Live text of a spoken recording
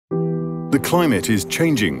The climate is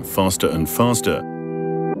changing faster and faster,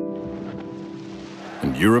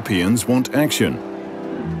 and Europeans want action.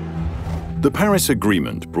 The Paris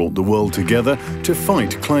Agreement brought the world together to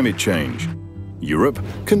fight climate change. Europe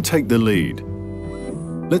can take the lead.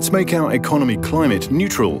 Let's make our economy climate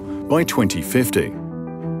neutral by 2050.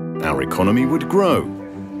 Our economy would grow.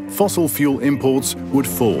 Fossil fuel imports would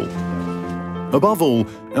fall. Above all,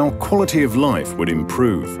 our quality of life would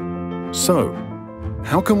improve. So,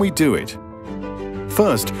 how can we do it?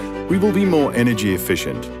 First, we will be more energy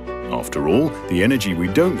efficient. After all, the energy we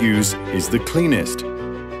don't use is the cleanest.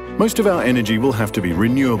 Most of our energy will have to be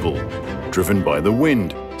renewable, driven by the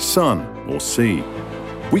wind, sun, or sea.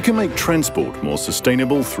 We can make transport more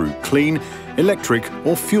sustainable through clean, electric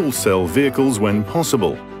or fuel cell vehicles when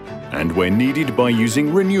possible, and where needed by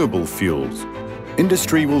using renewable fuels.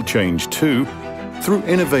 Industry will change too, through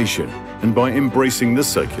innovation and by embracing the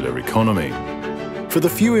circular economy. For the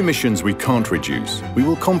few emissions we can't reduce, we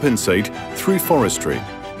will compensate through forestry,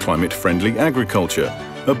 climate-friendly agriculture,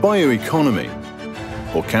 a bioeconomy,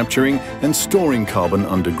 or capturing and storing carbon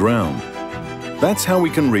underground. That's how we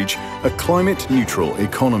can reach a climate-neutral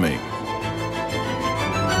economy.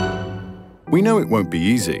 We know it won't be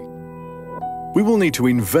easy. We will need to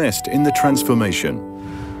invest in the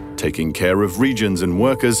transformation, taking care of regions and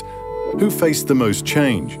workers who face the most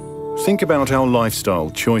change. Think about our lifestyle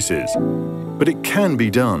choices. But it can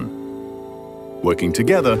be done. Working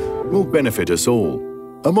together will benefit us all.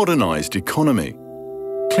 A modernized economy,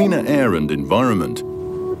 cleaner air and environment,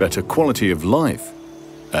 better quality of life,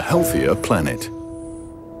 a healthier planet.